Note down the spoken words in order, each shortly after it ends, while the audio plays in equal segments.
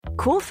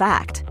Cool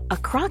fact, a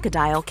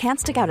crocodile can't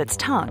stick out its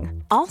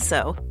tongue.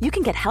 Also, you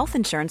can get health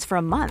insurance for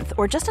a month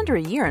or just under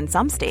a year in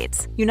some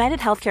states. United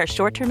Healthcare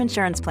short-term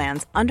insurance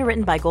plans,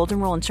 underwritten by Golden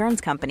Rule Insurance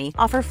Company,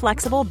 offer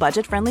flexible,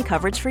 budget-friendly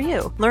coverage for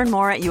you. Learn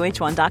more at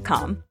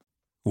uh1.com.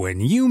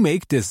 When you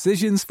make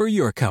decisions for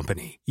your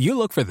company, you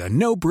look for the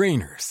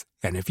no-brainers.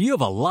 And if you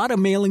have a lot of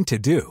mailing to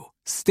do,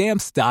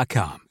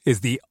 Stamps.com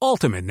is the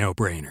ultimate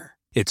no-brainer.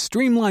 It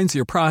streamlines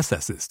your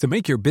processes to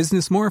make your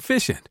business more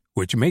efficient,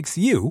 which makes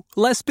you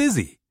less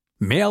busy.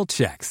 Mail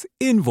checks,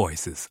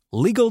 invoices,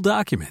 legal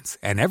documents,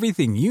 and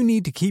everything you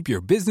need to keep your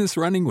business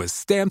running with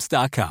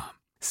Stamps.com.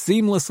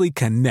 Seamlessly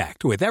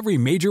connect with every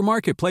major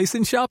marketplace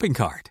and shopping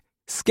cart.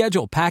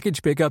 Schedule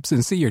package pickups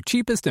and see your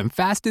cheapest and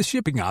fastest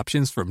shipping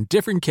options from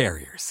different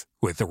carriers,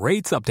 with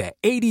rates up to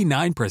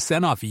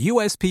 89% off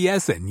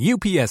USPS and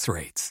UPS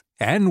rates.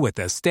 And with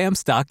the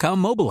Stamps.com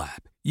mobile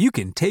app, you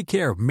can take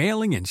care of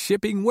mailing and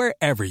shipping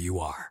wherever you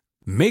are.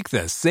 Make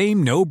the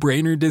same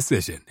no-brainer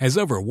decision as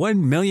over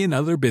 1 million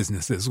other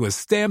businesses with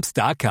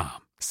Stamps.com.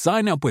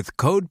 Sign up with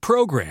code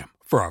PROGRAM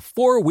for a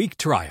 4-week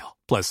trial,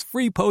 plus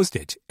free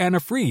postage and a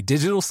free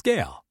digital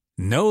scale.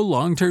 No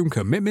long-term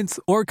commitments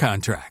or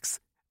contracts.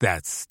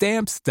 That's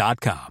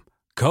Stamps.com.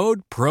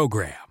 Code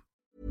PROGRAM.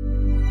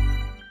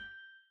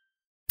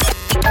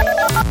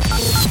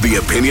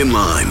 The Opinion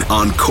Line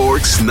on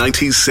Cork's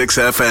 96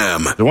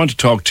 FM. I want to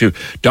talk to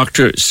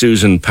Dr.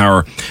 Susan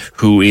Power,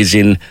 who is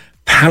in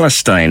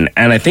Palestine.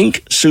 And I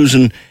think,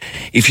 Susan,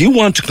 if you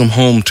want to come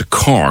home to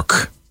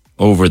Cork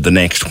over the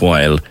next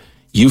while,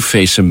 you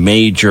face a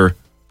major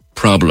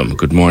problem.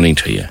 Good morning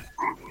to you.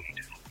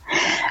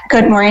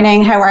 Good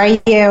morning. How are you?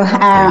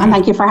 And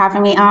thank you for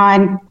having me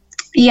on.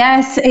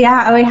 Yes,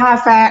 yeah, we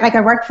have, I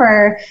work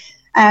for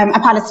a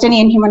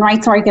Palestinian human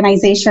rights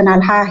organisation,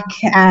 Al-Haq,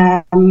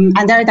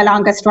 and they're the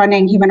longest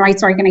running human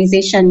rights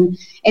organisation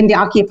in the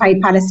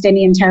occupied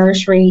Palestinian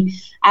territory.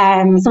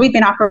 So we've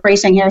been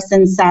operating here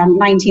since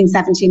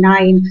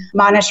 1979,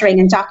 monitoring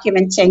and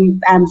documenting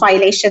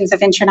violations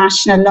of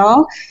international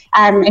law,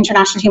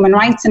 international human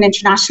rights and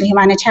international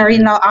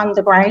humanitarian law on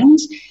the ground.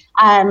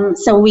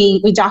 So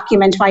we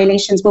document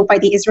violations both by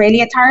the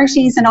Israeli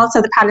authorities and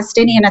also the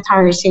Palestinian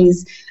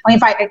authorities.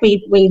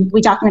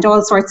 We document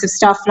all sorts of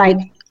stuff like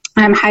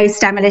house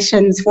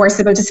demolitions,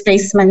 forcible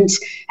displacement,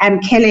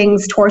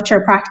 killings, torture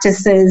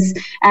practices,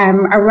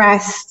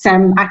 arrests,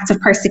 acts of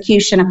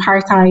persecution,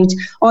 apartheid,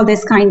 all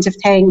this kind of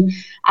thing.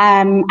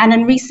 And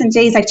in recent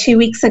days, like 2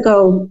 weeks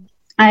ago,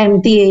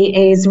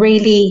 the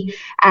Israeli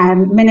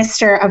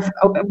Minister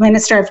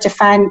of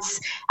Defense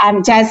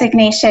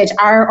designated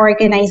our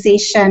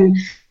organisation,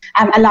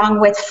 along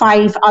with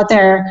 5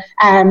 other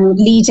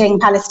leading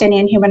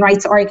Palestinian human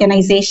rights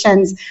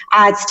organisations,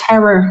 as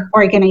terror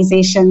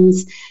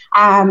organisations.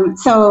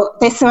 So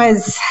this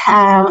was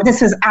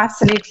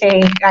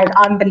absolutely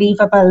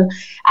unbelievable.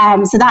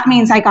 So that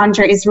means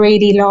under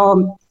Israeli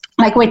law,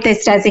 with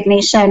this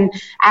designation,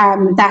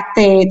 that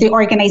the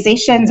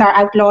organizations are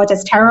outlawed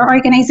as terror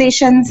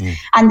organizations,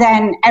 and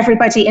then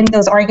everybody in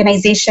those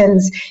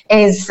organizations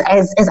is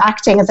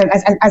acting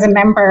as a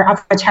member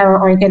of a terror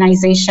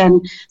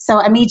organization. So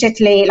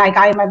immediately,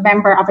 I'm a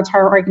member of a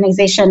terror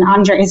organization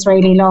under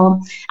Israeli law.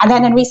 And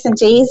then in recent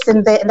days,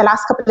 in the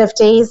last couple of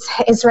days,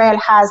 Israel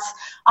has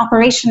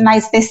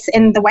operationalized this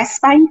in the West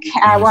Bank,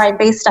 where I'm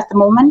based at the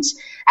moment.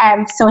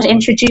 So it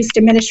introduced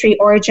a military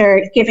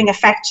order giving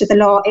effect to the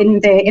law in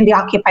the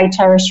occupied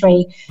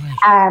territory.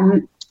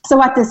 So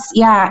what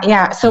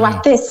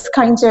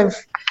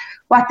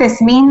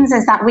this means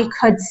is that we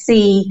could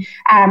see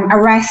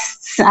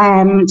arrests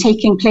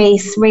taking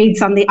place,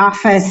 raids on the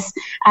office,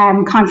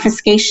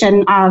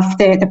 confiscation of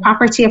the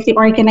property of the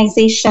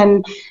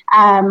organisation.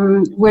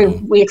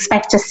 We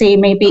expect to see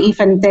maybe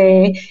even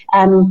the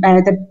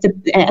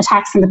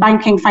attacks on the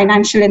banking,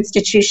 financial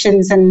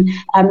institutions, and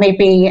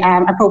maybe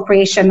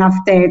appropriation of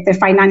the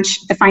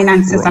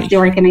finances of the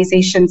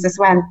organisations as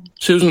well.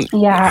 Susan,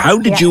 how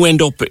did you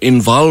end up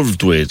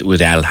involved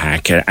with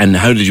Al-Haq, and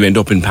how did you end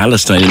up in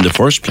Palestine in the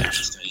first place?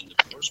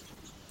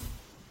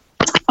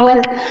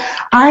 Well,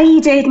 I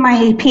did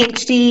my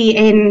PhD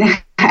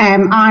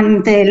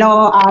on the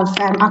law of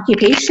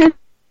occupation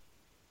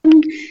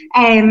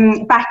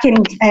back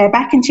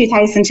in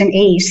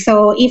 2008.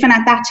 So even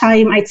at that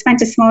time, I'd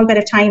spent a small bit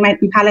of time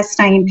out in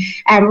Palestine.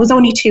 It was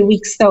only 2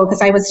 weeks though,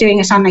 because I was doing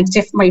it on my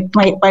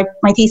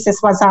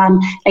thesis was on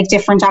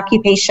different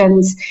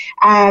occupations.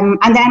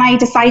 And then I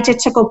decided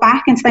to go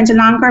back and spend a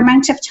longer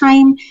amount of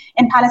time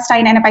in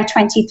Palestine in about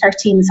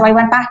 2013. So I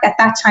went back at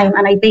that time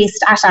and I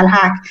based at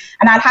Al-Haq.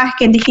 And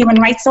Al-Haq in the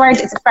human rights world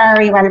is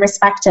very well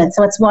respected.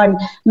 So it's won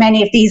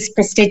many of these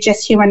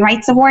prestigious human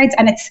rights awards,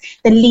 and it's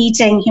the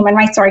leading human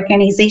rights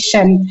organization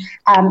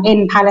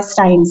in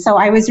Palestine. So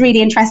I was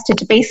really interested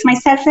to base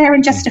myself there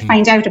and just to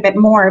find out a bit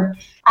more.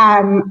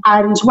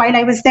 And while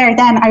I was there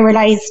then, I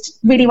realised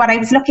really what I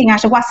was looking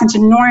at, it wasn't a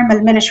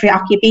normal military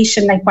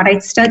occupation like what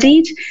I'd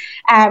studied.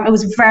 It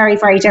was very,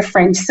 very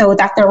different. So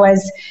that there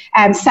was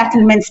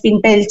settlements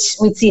being built.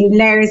 We'd seen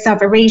layers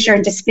of erasure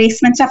and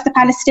displacement of the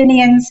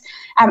Palestinians.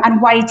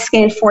 and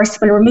wide-scale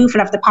forcible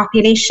removal of the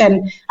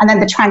population, and then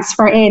the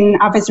transfer in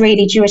of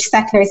Israeli Jewish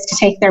settlers to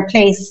take their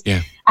place.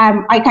 Yeah.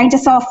 I kind of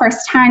saw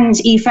firsthand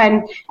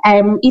even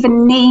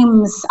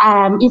names,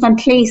 even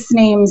place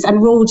names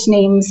and road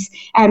names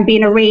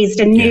being erased,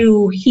 and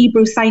new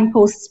Hebrew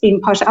signposts being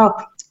put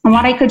up. And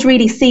what I could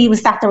really see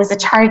was that there was a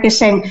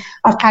targeting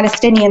of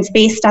Palestinians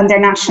based on their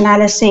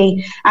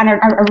nationality and a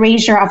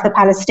erasure of the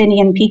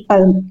Palestinian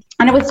people.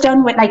 And it was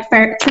done with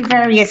through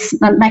various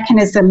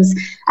mechanisms,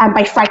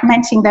 by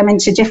fragmenting them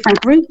into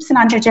different groups and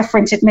under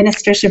different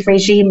administrative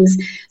regimes.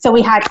 So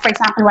we had, for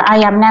example, where I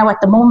am now at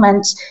the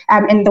moment,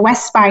 in the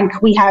West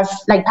Bank, we have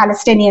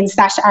Palestinians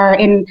that are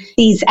in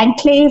these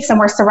enclaves, and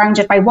we're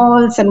surrounded by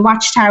walls and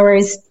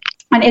watchtowers.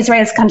 And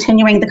Israel's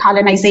continuing the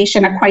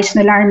colonization at quite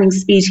an alarming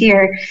speed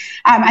here.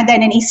 And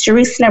then in East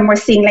Jerusalem, we're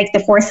seeing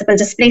the forcible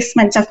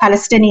displacement of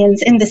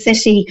Palestinians in the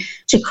city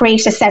to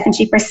create a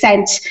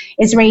 70%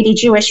 Israeli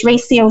Jewish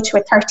ratio to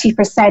a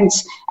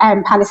 30%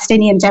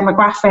 Palestinian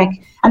demographic.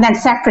 And then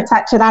separate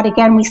to that,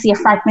 again, we see a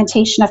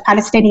fragmentation of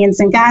Palestinians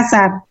in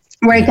Gaza,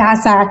 where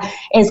Gaza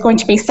is going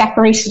to be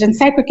separated and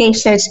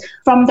segregated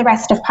from the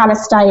rest of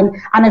Palestine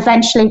and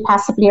eventually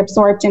possibly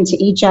absorbed into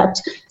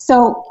Egypt.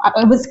 So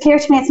it was clear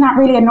to me it's not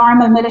really a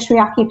normal military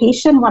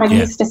occupation, what I'm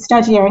used to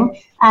studying.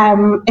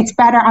 It's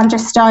better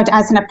understood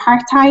as an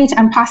apartheid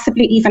and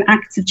possibly even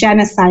acts of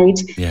genocide.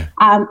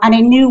 And I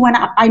knew when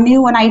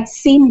I'd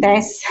seen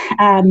this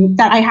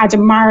that I had a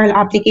moral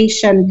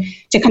obligation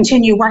to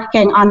continue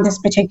working on this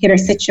particular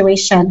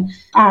situation.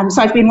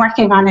 So I've been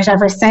working on it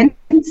ever since.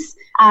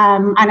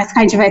 And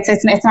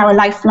it's now a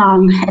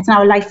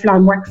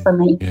lifelong work for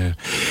me. Yeah.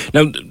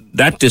 Now,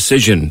 that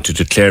decision to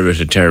declare it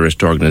a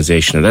terrorist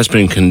organisation, that's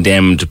been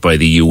condemned by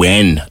the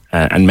UN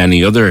and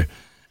many other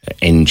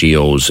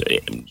NGOs.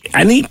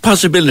 Any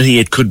possibility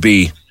it could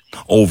be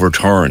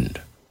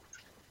overturned?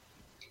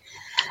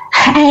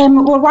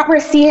 Well, what we're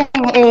seeing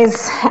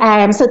is,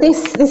 so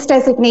this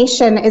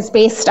designation is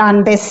based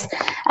on this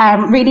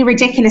really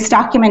ridiculous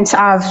document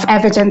of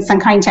evidence,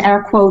 and kind of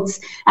air quotes,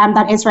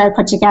 that Israel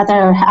put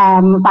together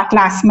back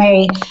last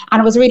May. And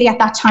it was really at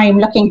that time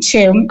looking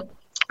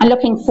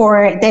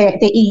for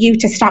the EU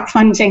to stop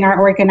funding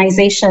our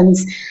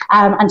organisations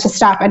and to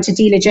stop and to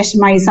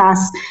delegitimise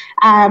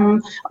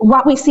us.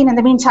 What we've seen in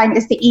the meantime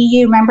is the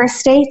EU member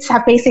states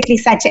have basically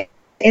said to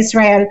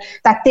Israel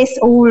that this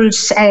old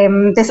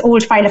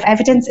file of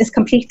evidence is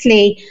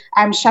completely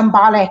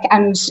shambolic,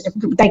 and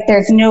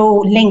there's no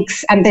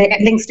links, and the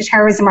links to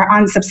terrorism are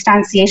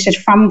unsubstantiated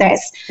from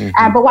this.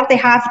 But what they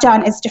have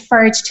done is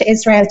deferred to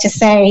Israel to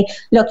say,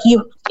 look,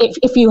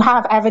 if you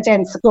have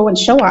evidence, go and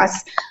show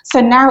us. So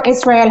now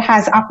Israel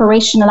has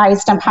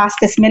operationalized and passed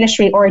this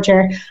military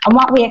order, and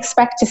what we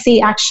expect to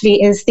see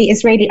actually is the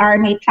Israeli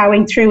army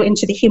ploughing through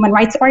into the human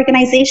rights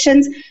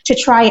organizations to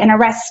try and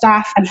arrest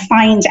staff and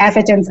find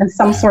evidence and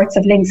some sorts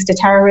of links to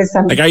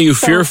terrorism. Are you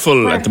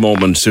fearful at the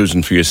moment,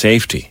 Susan, for your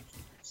safety?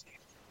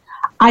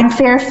 I'm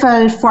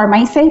fearful for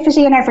my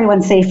safety and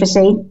everyone's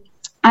safety.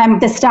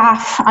 The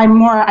staff, I'm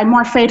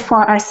more afraid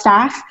for our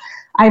staff.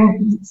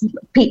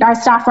 Our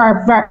staff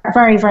are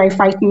very, very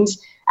frightened.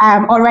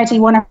 Already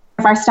one of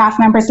our staff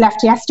members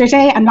left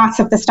yesterday, and lots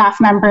of the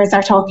staff members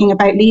are talking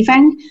about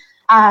leaving.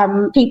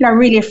 People are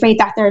really afraid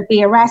that there'd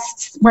be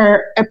arrests.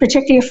 We're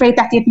particularly afraid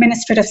that the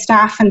administrative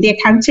staff and the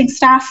accounting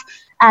staff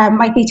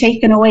might be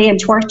taken away and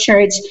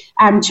tortured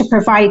to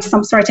provide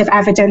some sort of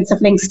evidence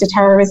of links to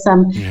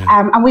terrorism.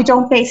 And we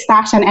don't base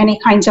that on any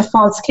kind of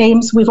false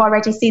claims. We've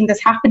already seen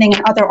this happening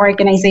in other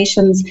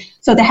organisations.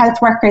 So the Health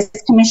Workers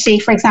Committee,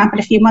 for example,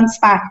 a few months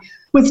back,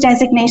 was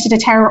designated a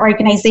terror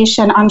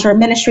organisation under a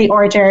military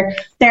order.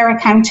 Their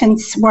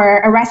accountants were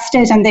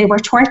arrested and they were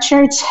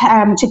tortured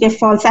to give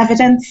false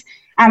evidence.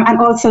 And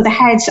also the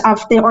head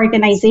of the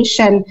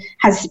organisation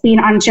has been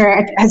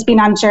under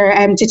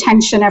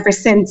detention ever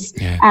since.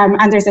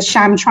 And there's a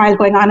sham trial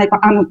going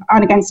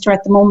on against her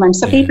at the moment.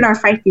 So people are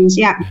frightened,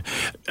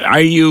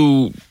 Are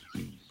you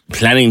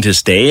planning to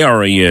stay,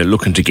 or are you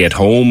looking to get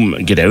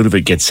home, get out of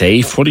it, get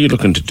safe? What are you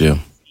looking to do?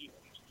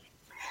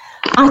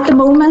 At the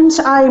moment,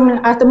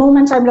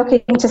 I'm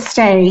looking to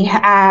stay.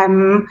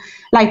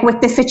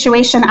 With the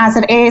situation as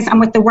it is, and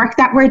with the work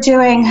that we're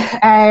doing,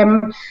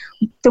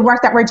 the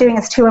work that we're doing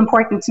is too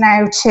important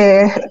now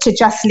to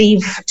just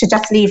leave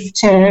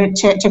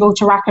to go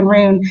to Rack and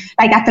Ruin.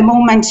 At the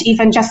moment,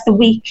 even just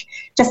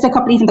a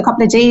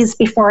couple of days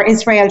before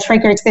Israel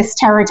triggered this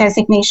terror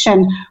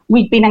designation,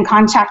 we'd been in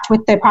contact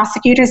with the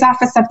prosecutor's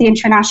office of the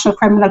International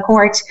Criminal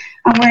Court,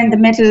 and we're in the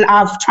middle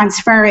of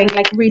transferring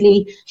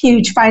really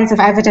huge files of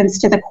evidence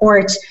to the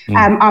court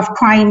of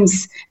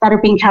crimes that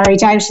are being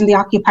carried out in the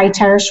occupied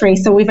territory.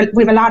 So we've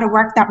a lot of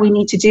work that we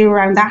need to do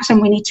around that,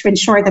 and we need to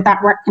ensure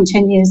that work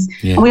continues.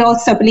 And we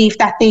also believe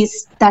that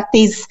these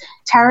these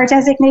terror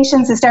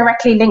designations is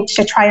directly linked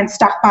to try and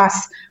stop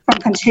us from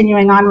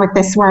continuing on with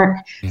this work.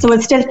 So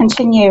we'll still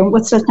continue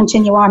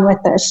on with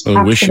it.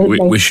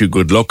 Well, wish you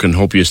good luck and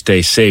hope you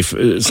stay safe.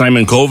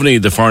 Simon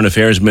Coveney, the Foreign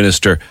Affairs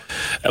Minister,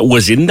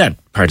 was in that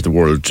part of the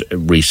world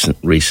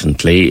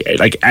recently.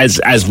 Like, as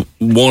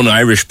one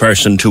Irish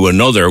person to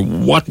another,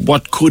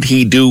 what could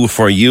he do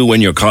for you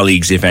and your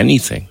colleagues, if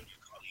anything?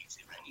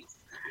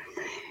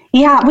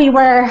 Yeah, we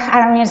were.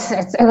 I mean,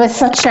 it was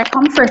such a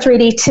comfort,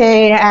 really, it's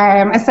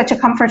such a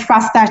comfort for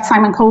us that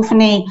Simon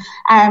Coveney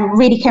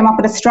really came up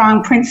with a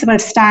strong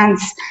principled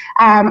stance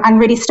and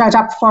really stood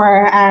up for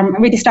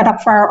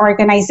our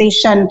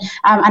organisation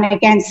and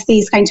against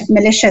these kind of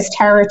malicious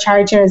terror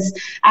charges.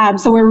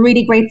 So we're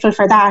really grateful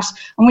for that,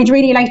 and we'd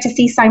really like to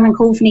see Simon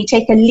Coveney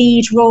take a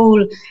lead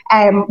role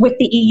with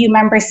the EU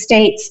member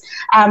states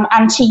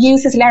and to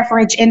use his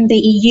leverage in the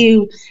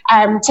EU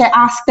to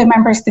ask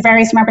the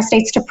various member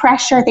states to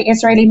pressure the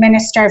Israeli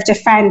Minister of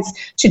Defence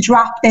to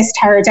drop this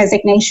terror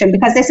designation,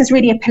 because this is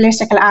really a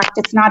political act,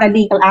 it's not a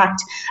legal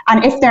act.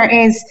 And if there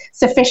is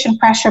sufficient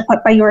pressure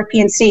put by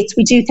European states,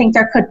 we do think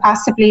there could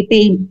possibly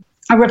be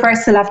a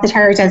reversal of the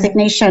terror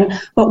designation.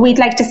 But we'd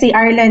like to see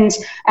Ireland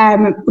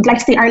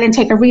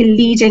take a real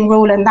leading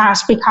role in that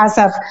because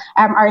of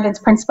Ireland's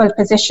principled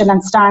position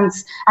and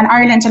stance. And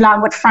Ireland,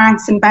 along with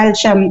France and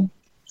Belgium,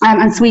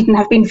 and Sweden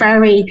have been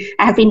very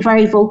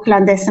vocal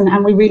on this,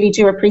 and we really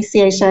do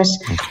appreciate it.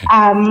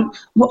 Okay.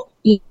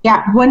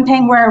 One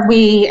thing that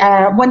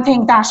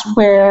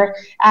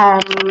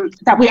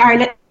we are a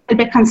little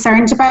bit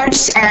concerned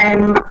about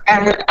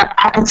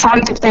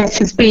outside of this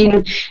has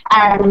been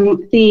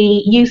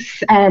the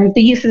uses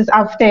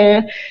of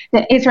the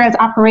Israel's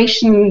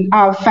operation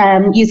of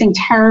using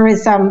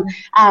terrorism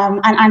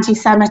and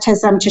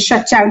anti-Semitism to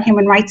shut down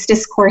human rights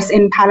discourse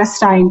in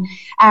Palestine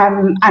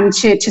and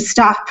to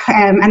stop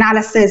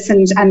analysis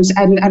and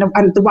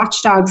the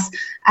watchdogs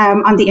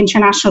on the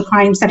international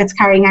crimes that it's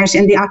carrying out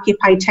in the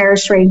occupied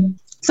territory.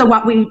 So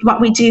what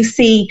we do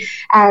see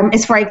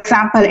is, for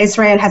example,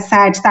 Israel has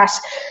said that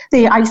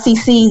the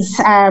ICC's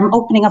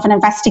opening of an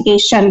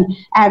investigation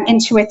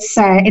into its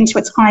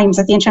crimes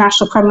at the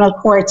International Criminal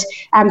Court,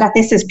 that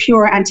this is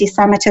pure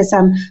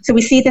anti-Semitism. So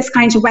we see this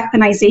kind of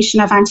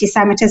weaponization of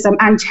anti-Semitism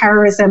and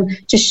terrorism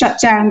to shut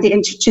down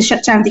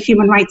the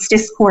human rights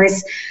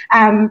discourse.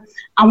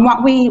 And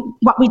what we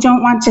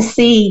don't want to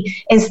see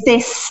is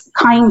this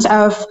kind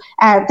of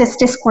this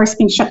discourse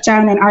being shut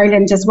down in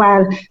Ireland as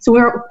well. So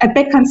we're a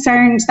bit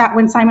concerned that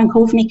when Simon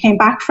Coveney came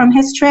back from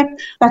his trip,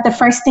 that the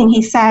first thing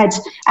he said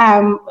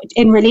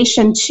in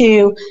relation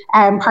to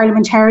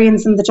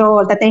parliamentarians in the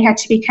Dáil, that they had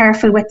to be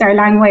careful with their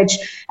language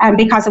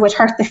because it would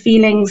hurt the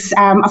feelings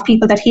of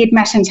people that he had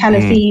met in Tel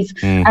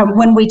Aviv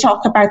when we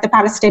talk about the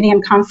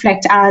Palestinian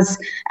conflict, as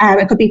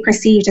it could be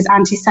perceived as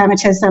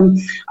anti-Semitism.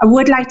 I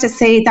would like to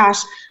say that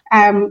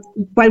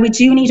while we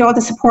do need all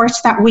the support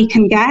that we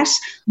can get,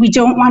 we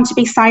don't want to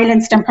be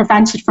silenced and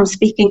prevented from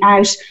speaking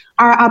out.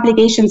 Our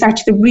obligations are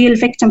to the real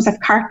victims of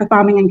carpet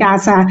bombing in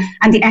Gaza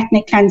and the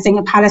ethnic cleansing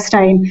in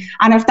Palestine.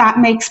 And if that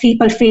makes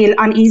people feel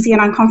uneasy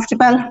and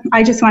uncomfortable,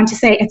 I just want to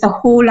say it's a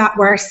whole lot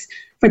worse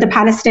for the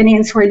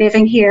Palestinians who are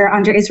living here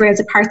under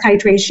Israel's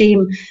apartheid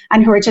regime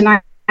and who are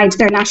denied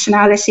their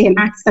nationality in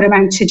acts that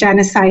amount to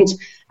genocide.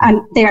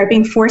 And they are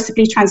being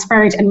forcibly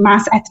transferred in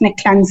mass ethnic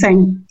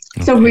cleansing.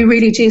 Okay. So we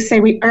really do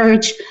say we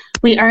urge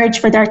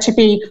for there to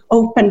be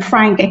open,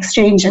 frank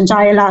exchange and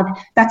dialogue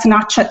that's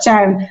not shut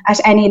down at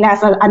any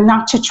level, and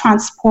not to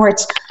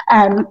transport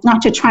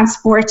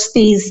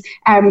these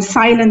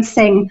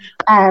silencing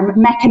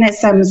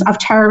mechanisms of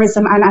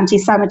terrorism and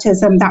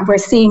anti-Semitism that we're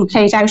seeing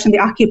played out in the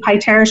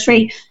occupied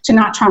territory, to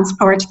not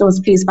transport those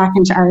please back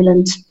into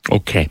Ireland.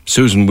 Okay,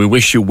 Susan, we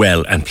wish you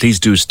well, and please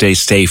do stay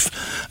safe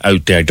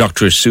out there.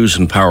 Dr.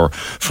 Susan Power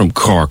from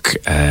Cork,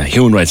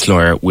 human rights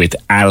lawyer with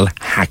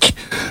Al-Haq,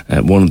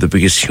 one of the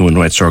biggest human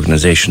rights organisations,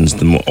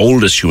 the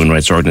oldest human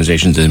rights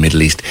organisations in the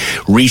Middle East,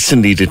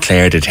 recently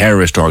declared a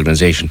terrorist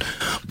organisation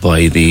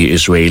by the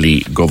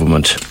Israeli government.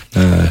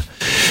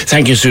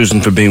 Thank you, Susan,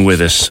 for being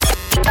with us.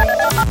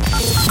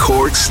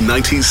 Cork's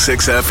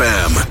 96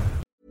 FM.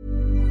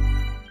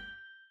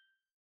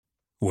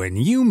 When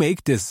you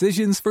make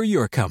decisions for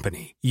your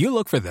company, you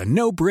look for the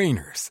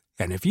no-brainers.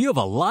 And if you have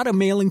a lot of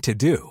mailing to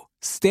do,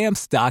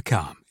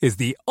 Stamps.com is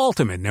the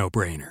ultimate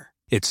no-brainer.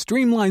 It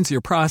streamlines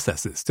your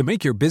processes to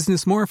make your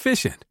business more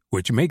efficient,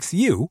 which makes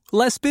you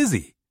less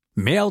busy.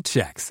 Mail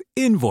checks,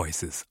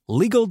 invoices,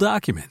 legal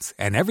documents,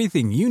 and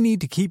everything you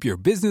need to keep your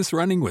business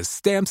running with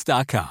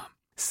Stamps.com.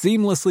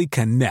 Seamlessly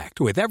connect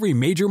with every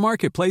major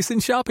marketplace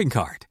and shopping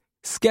cart.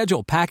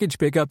 Schedule package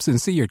pickups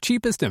and see your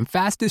cheapest and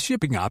fastest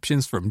shipping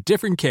options from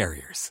different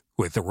carriers,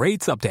 with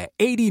rates up to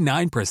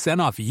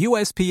 89% off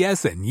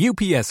USPS and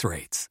UPS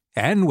rates.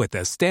 And with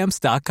the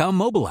Stamps.com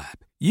mobile app,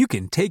 you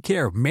can take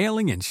care of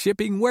mailing and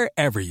shipping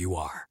wherever you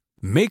are.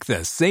 Make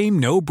the same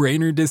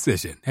no-brainer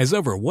decision as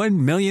over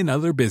 1 million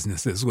other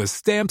businesses with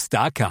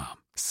Stamps.com.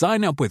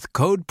 Sign up with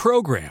code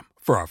PROGRAM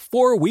for a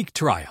 4-week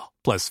trial,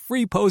 plus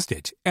free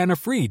postage and a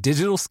free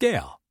digital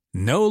scale.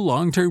 No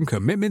long-term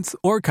commitments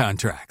or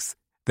contracts.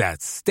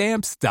 That's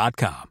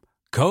Stamps.com.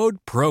 Code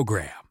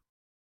PROGRAM.